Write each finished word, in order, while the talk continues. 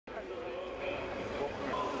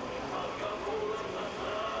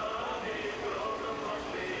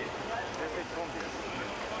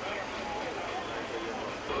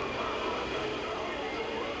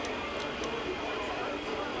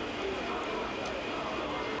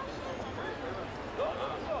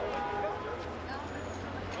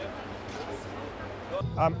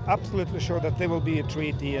I'm absolutely sure that there will be a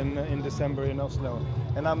treaty in December in Oslo.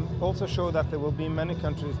 And I'm also sure that there will be many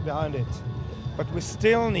countries behind it. But we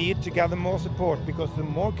still need to gather more support, because the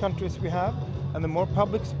more countries we have and the more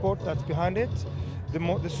public support that's behind it,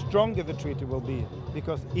 the stronger the treaty will be.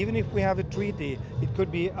 Because even if we have a treaty, it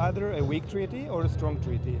could be either a weak treaty or a strong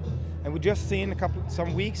treaty. And we just seen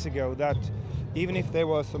some weeks ago that even if there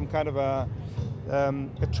was some kind of a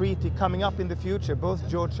treaty coming up in the future, both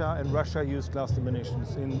Georgia and Russia used cluster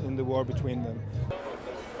munitions in the war between them.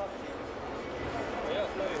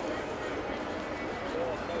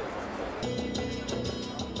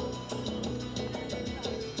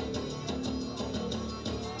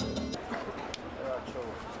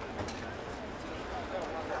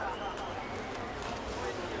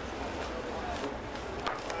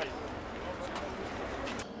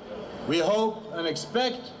 We hope and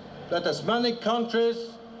expect that as many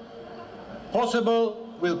countries possible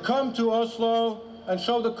will come to Oslo and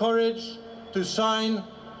show the courage to sign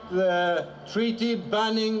the treaty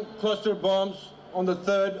banning cluster bombs on the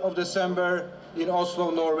 3rd of December in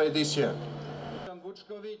Oslo, Norway this year.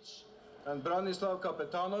 And Branislav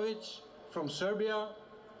Kapetanovicin from Serbia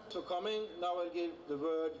for coming. Now I'll give the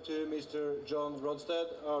word to Mr. John Rodstead,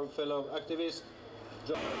 our fellow activist.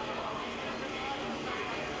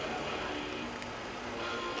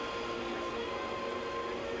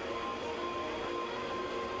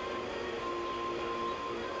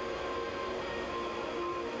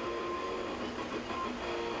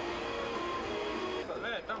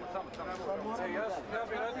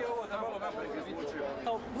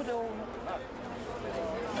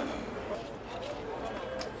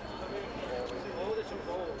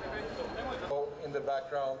 In the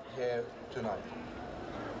background here tonight.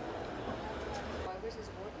 Congress is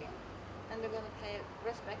working, and they're going to pay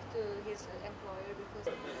respect to his employer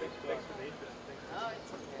because. Thanks for the interest. No,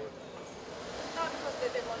 it's okay. No, because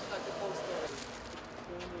they want to start the whole story.